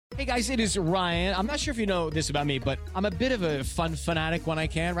Hey guys, it is Ryan. I'm not sure if you know this about me, but I'm a bit of a fun fanatic when I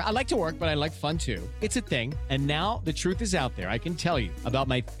can. I like to work, but I like fun too. It's a thing. And now the truth is out there. I can tell you about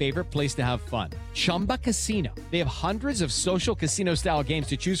my favorite place to have fun. Chumba Casino. They have hundreds of social casino style games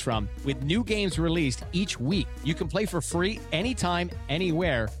to choose from with new games released each week. You can play for free anytime,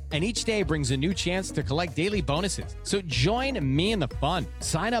 anywhere. And each day brings a new chance to collect daily bonuses. So join me in the fun.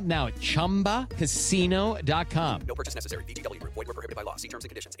 Sign up now at ChumbaCasino.com. No purchase necessary. VGW Group. Void where prohibited by law. See terms and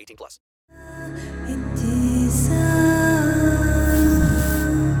conditions. 18+.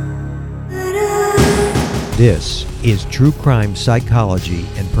 This is True Crime Psychology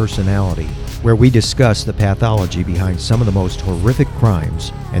and Personality, where we discuss the pathology behind some of the most horrific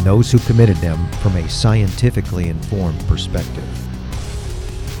crimes and those who committed them from a scientifically informed perspective.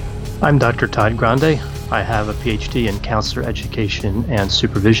 I'm Dr. Todd Grande. I have a PhD in counselor education and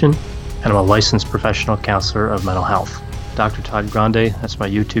supervision, and I'm a licensed professional counselor of mental health. Dr. Todd Grande, that's my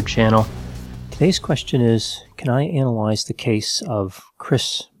YouTube channel. Today's question is, can I analyze the case of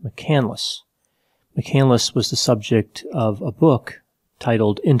Chris McCandless? McCandless was the subject of a book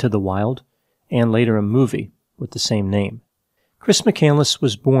titled Into the Wild, and later a movie with the same name. Chris McCandless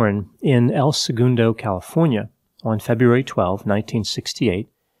was born in El Segundo, California on February 12, 1968.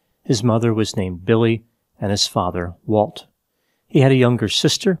 His mother was named Billy, and his father, Walt. He had a younger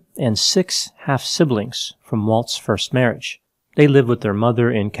sister and 6 half-siblings from Walt's first marriage. They lived with their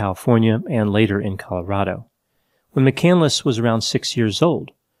mother in California and later in Colorado. When McCandless was around 6 years old,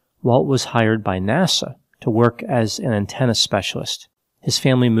 Walt was hired by NASA to work as an antenna specialist. His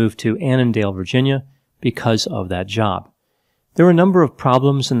family moved to Annandale, Virginia, because of that job. There were a number of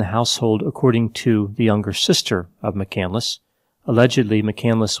problems in the household according to the younger sister of McCandless. Allegedly,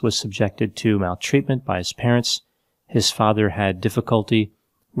 McCandless was subjected to maltreatment by his parents. His father had difficulty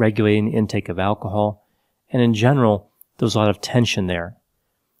regulating the intake of alcohol, and in general, there was a lot of tension there.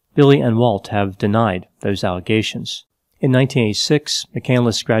 Billy and Walt have denied those allegations. In 1986,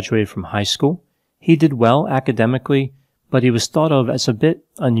 McCandless graduated from high school. He did well academically, but he was thought of as a bit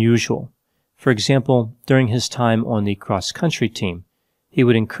unusual. For example, during his time on the cross-country team, he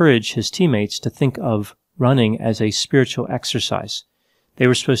would encourage his teammates to think of running as a spiritual exercise. They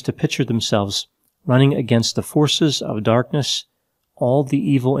were supposed to picture themselves running against the forces of darkness, all the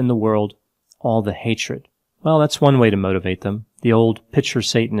evil in the world, all the hatred. Well, that's one way to motivate them, the old picture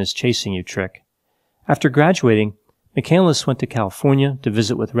Satan is chasing you trick. After graduating, McCandless went to California to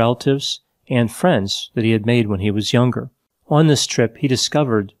visit with relatives and friends that he had made when he was younger. On this trip, he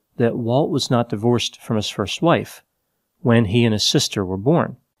discovered that Walt was not divorced from his first wife when he and his sister were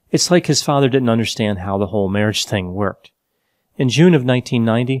born. It's like his father didn't understand how the whole marriage thing worked. In June of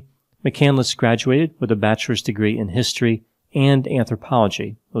 1990, McCandless graduated with a bachelor's degree in history and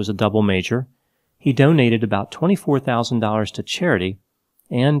anthropology. It was a double major. He donated about $24,000 to charity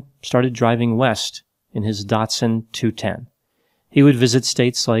and started driving west in his Datsun 210. He would visit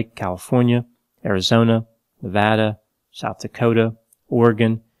states like California, Arizona, Nevada, South Dakota,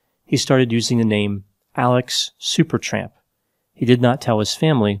 Oregon. He started using the name Alex Supertramp. He did not tell his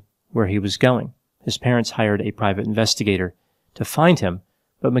family where he was going. His parents hired a private investigator to find him,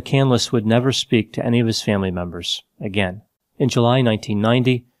 but McCandless would never speak to any of his family members again. In July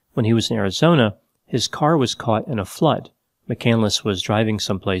 1990, when he was in Arizona, his car was caught in a flood. McCandless was driving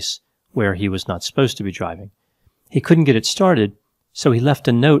someplace where he was not supposed to be driving. He couldn't get it started, so he left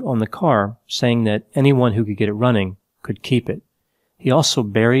a note on the car saying that anyone who could get it running could keep it. He also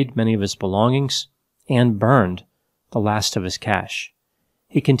buried many of his belongings and burned the last of his cash.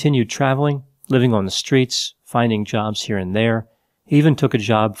 He continued traveling, living on the streets, finding jobs here and there. He even took a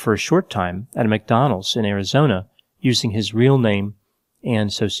job for a short time at a McDonald's in Arizona using his real name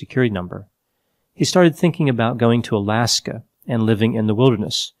and social security number. He started thinking about going to Alaska and living in the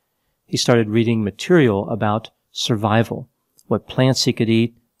wilderness. He started reading material about survival, what plants he could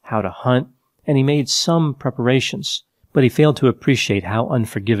eat, how to hunt, and he made some preparations, but he failed to appreciate how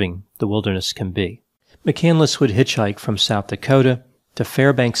unforgiving the wilderness can be. McCandless would hitchhike from South Dakota to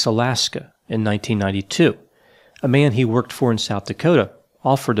Fairbanks, Alaska in 1992. A man he worked for in South Dakota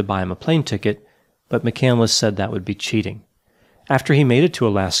offered to buy him a plane ticket, but McCandless said that would be cheating. After he made it to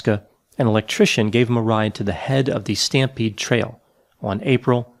Alaska, an electrician gave him a ride to the head of the Stampede Trail on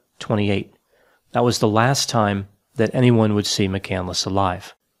April 28. That was the last time that anyone would see McCandless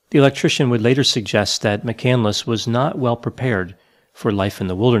alive. The electrician would later suggest that McCandless was not well prepared for life in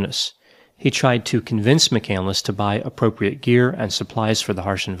the wilderness. He tried to convince McCandless to buy appropriate gear and supplies for the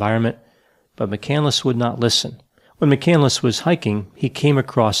harsh environment, but McCandless would not listen. When McCandless was hiking, he came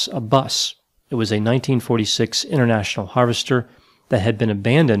across a bus. It was a 1946 International Harvester that had been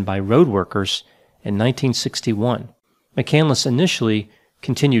abandoned by road workers in 1961. McCandless initially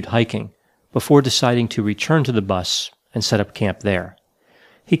continued hiking before deciding to return to the bus and set up camp there.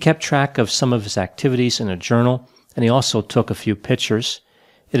 He kept track of some of his activities in a journal, and he also took a few pictures.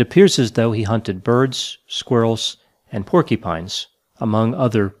 It appears as though he hunted birds, squirrels, and porcupines, among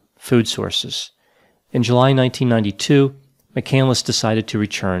other food sources. In July 1992, McCandless decided to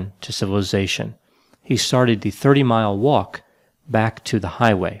return to civilization. He started the 30-mile walk back to the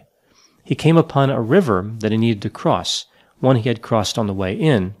highway. He came upon a river that he needed to cross, one he had crossed on the way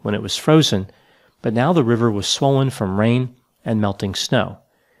in when it was frozen, but now the river was swollen from rain and melting snow.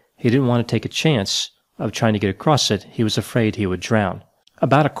 He didn't want to take a chance of trying to get across it. He was afraid he would drown.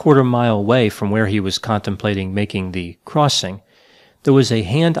 About a quarter-mile away from where he was contemplating making the crossing, there was a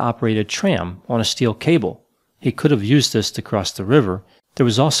hand-operated tram on a steel cable. He could have used this to cross the river. There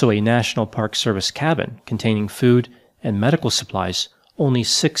was also a National Park Service cabin containing food and medical supplies only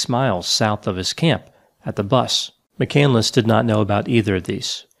 6 miles south of his camp at the bus. McCandless did not know about either of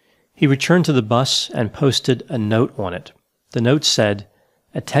these. He returned to the bus and posted a note on it. The note said,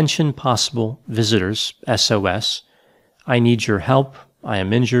 "Attention possible visitors, SOS. I need your help. I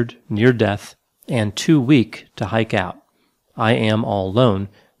am injured, near death, and too weak to hike out. I am all alone.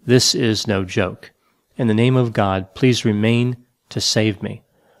 This is no joke. In the name of God, please remain to save me.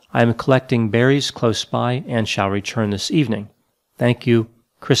 I am collecting berries close by and shall return this evening. Thank you,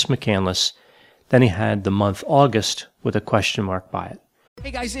 Chris McCandless." Then he had the month August with a question mark by it.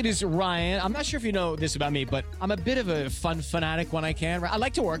 Hey guys, it is Ryan. I'm not sure if you know this about me, but I'm a bit of a fun fanatic when I can. I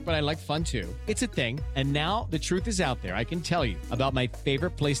like to work, but I like fun too. It's a thing. And now the truth is out there. I can tell you about my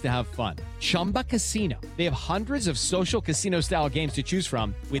favorite place to have fun. Chumba Casino. They have hundreds of social casino style games to choose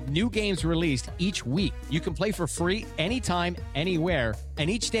from with new games released each week. You can play for free anytime, anywhere. And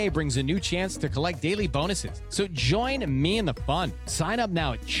each day brings a new chance to collect daily bonuses. So join me in the fun. Sign up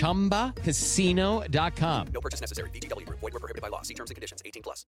now at ChumbaCasino.com. No purchase necessary. VGW Group. Void where prohibited by law. See terms and conditions.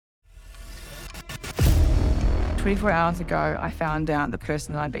 18+. 24 hours ago, I found out the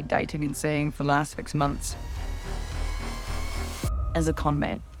person that I'd been dating and seeing for the last 6 months is a con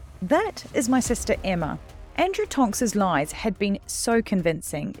man. That is my sister Emma. Andrew Tonks's lies had been so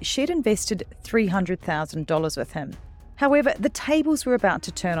convincing, she'd invested $300,000 with him. However, the tables were about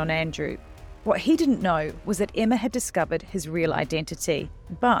to turn on Andrew. What he didn't know was that Emma had discovered his real identity.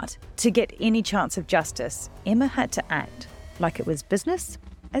 But to get any chance of justice, Emma had to act like it was business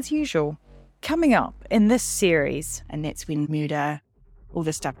as usual. Coming up in this series, And that's when murder, all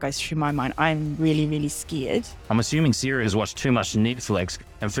this stuff goes through my mind. I'm really, really scared. I'm assuming Sarah has watched too much Netflix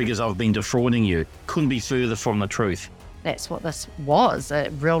and figures I've been defrauding you. Couldn't be further from the truth. That's what this was, a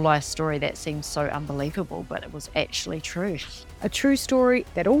real-life story that seems so unbelievable, but it was actually true. a true story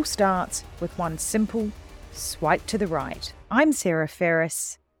that all starts with one simple swipe to the right. I'm Sarah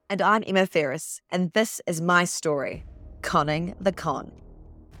Ferris. And I'm Emma Ferris, and this is my story, Conning the Con.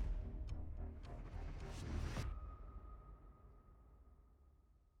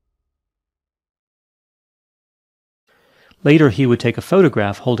 Later, he would take a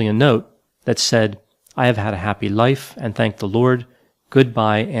photograph holding a note that said, "I have had a happy life and thank the Lord.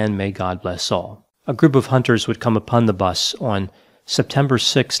 Goodbye and may God bless all." A group of hunters would come upon the bus on September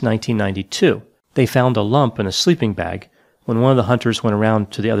 6, 1992. They found a lump in a sleeping bag. When one of the hunters went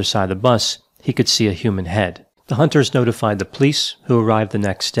around to the other side of the bus, he could see a human head. The hunters notified the police, who arrived the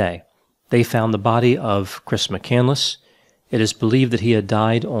next day. They found the body of Chris McCandless. It is believed that he had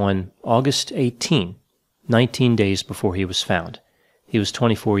died on August 18, 19 days before he was found. He was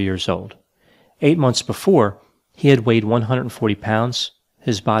 24 years old. 8 months before, he had weighed 140 pounds.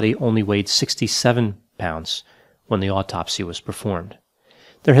 His body only weighed 67 pounds when the autopsy was performed.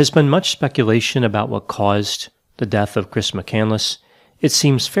 There has been much speculation about what caused the death of Chris McCandless. It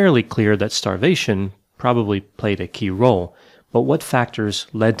seems fairly clear that starvation probably played a key role, but what factors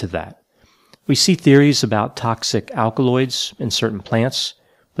led to that? We see theories about toxic alkaloids in certain plants,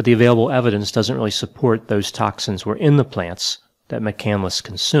 but the available evidence doesn't really support those toxins were in the plants that McCandless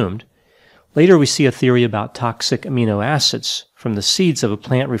consumed. Later, we see a theory about toxic amino acids from the seeds of a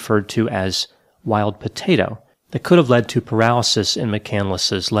plant referred to as wild potato that could have led to paralysis in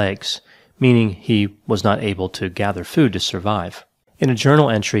McCandless's legs, meaning he was not able to gather food to survive. In a journal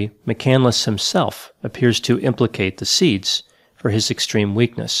entry, McCandless himself appears to implicate the seeds for his extreme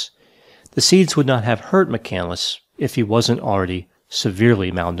weakness. The seeds would not have hurt McCandless if he wasn't already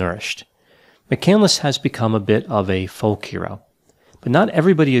severely malnourished. McCandless has become a bit of a folk hero, but not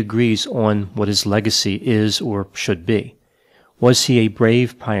everybody agrees on what his legacy is or should be. Was he a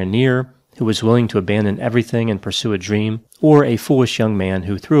brave pioneer who was willing to abandon everything and pursue a dream, or a foolish young man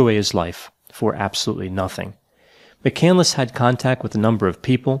who threw away his life for absolutely nothing? McCandless had contact with a number of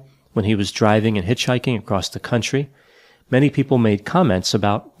people when he was driving and hitchhiking across the country. Many people made comments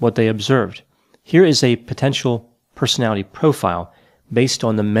about what they observed. Here is a potential personality profile based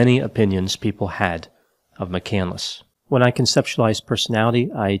on the many opinions people had of McCandless. When I conceptualize personality,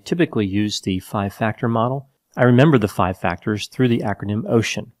 I typically use the 5-factor model. I remember the 5 factors through the acronym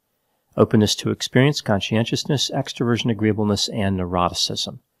OCEAN: openness to experience, conscientiousness, extroversion, agreeableness, and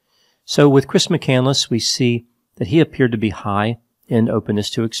neuroticism. So with Chris McCandless, we see that he appeared to be high in openness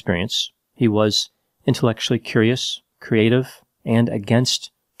to experience. He was intellectually curious, creative, and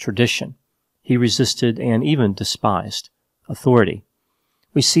against tradition. He resisted and even despised authority.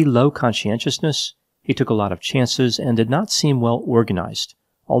 We see low conscientiousness. He took a lot of chances and did not seem well organized,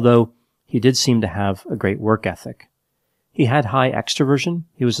 although he did seem to have a great work ethic. He had high extroversion.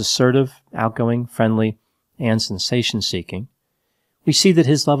 He was assertive, outgoing, friendly, and sensation-seeking. We see that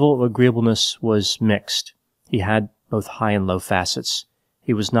his level of agreeableness was mixed. He had both high and low facets.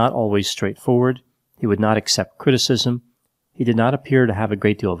 He was not always straightforward. He would not accept criticism. He did not appear to have a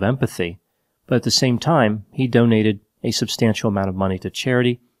great deal of empathy, but at the same time, he donated a substantial amount of money to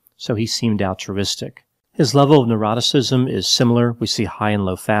charity, so he seemed altruistic. His level of neuroticism is similar. We see high and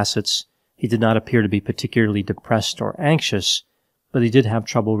low facets. He did not appear to be particularly depressed or anxious, but he did have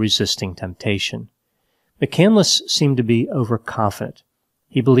trouble resisting temptation. McCandless seemed to be overconfident.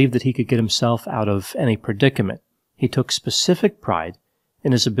 He believed that he could get himself out of any predicament. He took specific pride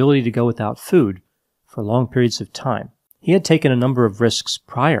in his ability to go without food for long periods of time. He had taken a number of risks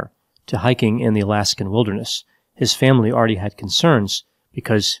prior to hiking in the Alaskan wilderness. His family already had concerns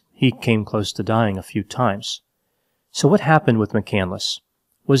because he came close to dying a few times. So what happened with McCandless?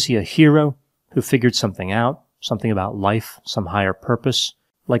 Was he a hero who figured something out, something about life, some higher purpose,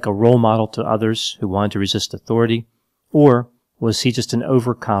 like a role model to others who wanted to resist authority? Or was he just an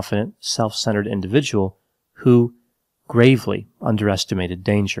overconfident, self-centered individual who gravely underestimated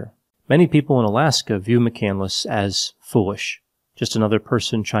danger? Many people in Alaska view McCandless as foolish, just another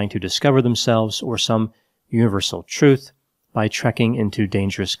person trying to discover themselves or some universal truth by trekking into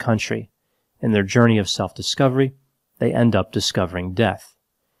dangerous country. In their journey of self-discovery, they end up discovering death.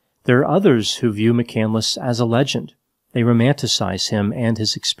 There are others who view McCandless as a legend. They romanticize him and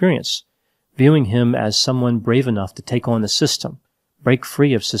his experience, viewing him as someone brave enough to take on the system, break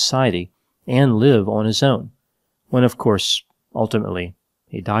free of society, and live on his own, when, of course, ultimately,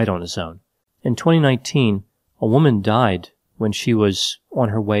 he died on his own. In 2019, a woman died when she was on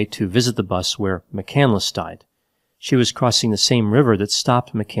her way to visit the bus where McCandless died. She was crossing the same river that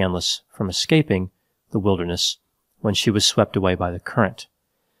stopped McCandless from escaping the wilderness when she was swept away by the current.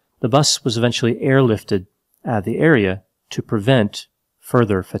 The bus was eventually airlifted out of the area to prevent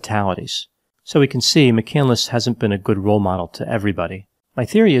further fatalities. So we can see McCandless hasn't been a good role model to everybody. My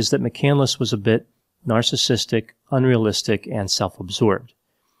theory is that McCandless was a bit narcissistic, unrealistic, and self-absorbed.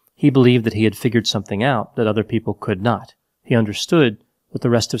 He believed that he had figured something out that other people could not. He understood what the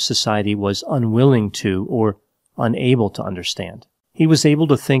rest of society was unwilling to or unable to understand. He was able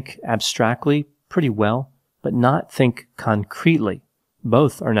to think abstractly pretty well, but not think concretely.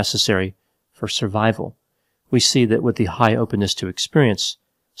 Both are necessary for survival. We see that with the high openness to experience,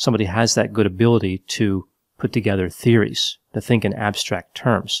 somebody has that good ability to put together theories, to think in abstract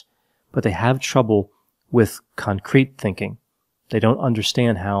terms, but they have trouble with concrete thinking. They don't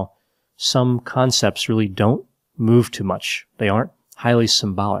understand how some concepts really don't move too much. They aren't highly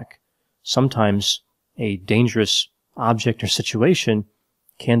symbolic. Sometimes a dangerous object or situation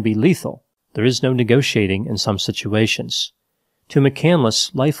can be lethal. There is no negotiating in some situations. To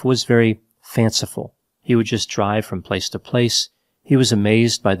McCandless, life was very fanciful. He would just drive from place to place. He was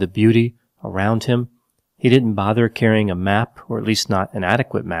amazed by the beauty around him. He didn't bother carrying a map, or at least not an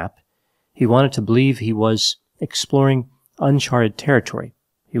adequate map. He wanted to believe he was exploring uncharted territory.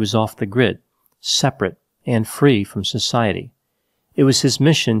 He was off the grid, separate and free from society. It was his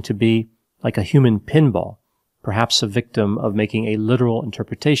mission to be like a human pinball, perhaps a victim of making a literal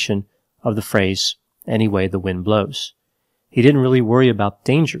interpretation of the phrase, "any way the wind blows." He didn't really worry about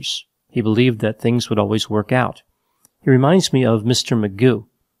dangers. He believed that things would always work out. He reminds me of Mr. Magoo,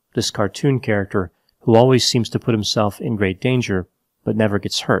 this cartoon character who always seems to put himself in great danger but never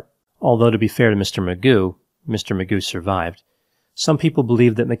gets hurt. Although, to be fair to Mr. Magoo survived. Some people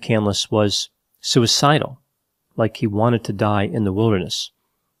believe that McCandless was suicidal, like he wanted to die in the wilderness.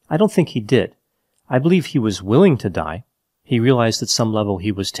 I don't think he did. I believe he was willing to die. He realized at some level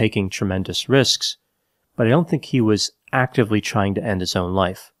he was taking tremendous risks, but I don't think he was actively trying to end his own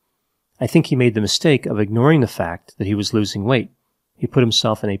life. I think he made the mistake of ignoring the fact that he was losing weight. He put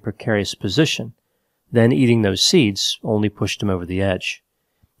himself in a precarious position. Then eating those seeds only pushed him over the edge.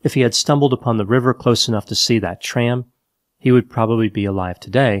 If he had stumbled upon the river close enough to see that tram, he would probably be alive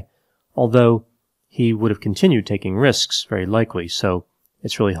today, although he would have continued taking risks, very likely, so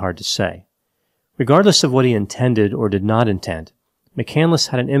it's really hard to say. Regardless of what he intended or did not intend, McCandless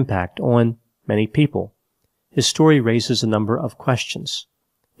had an impact on many people. His story raises a number of questions.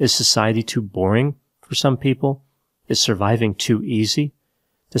 Is society too boring for some people? Is surviving too easy?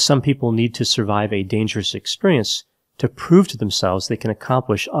 Do some people need to survive a dangerous experience to prove to themselves they can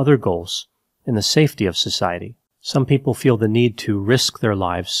accomplish other goals in the safety of society? Some people feel the need to risk their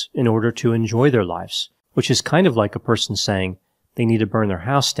lives in order to enjoy their lives, which is kind of like a person saying they need to burn their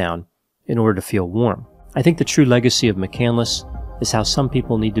house down in order to feel warm. I think the true legacy of McCandless is how some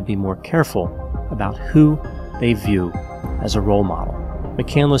people need to be more careful about who they view as a role model.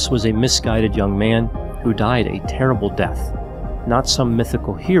 McCandless was a misguided young man who died a terrible death, not some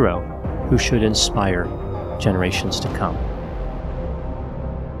mythical hero who should inspire generations to come.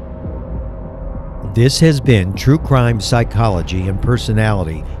 This has been True Crime Psychology and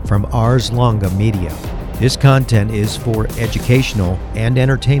Personality from Ars Longa Media. This content is for educational and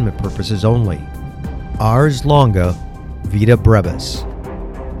entertainment purposes only. Ars Longa, Vita Brevis.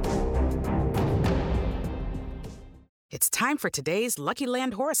 It's time for today's Lucky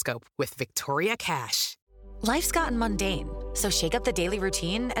Land horoscope with Victoria Cash. Life's gotten mundane, so shake up the daily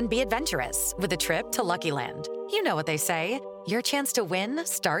routine and be adventurous with a trip to Lucky Land. You know what they say, your chance to win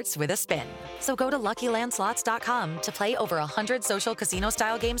starts with a spin. So go to LuckyLandSlots.com to play over 100 social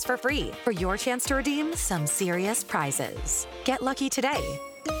casino-style games for free for your chance to redeem some serious prizes. Get lucky today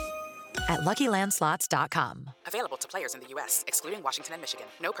at LuckyLandSlots.com. Available to players in the U.S., excluding Washington and Michigan.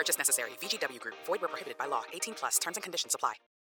 No purchase necessary. VGW Group. Void where prohibited by law. 18+. Terms and conditions apply.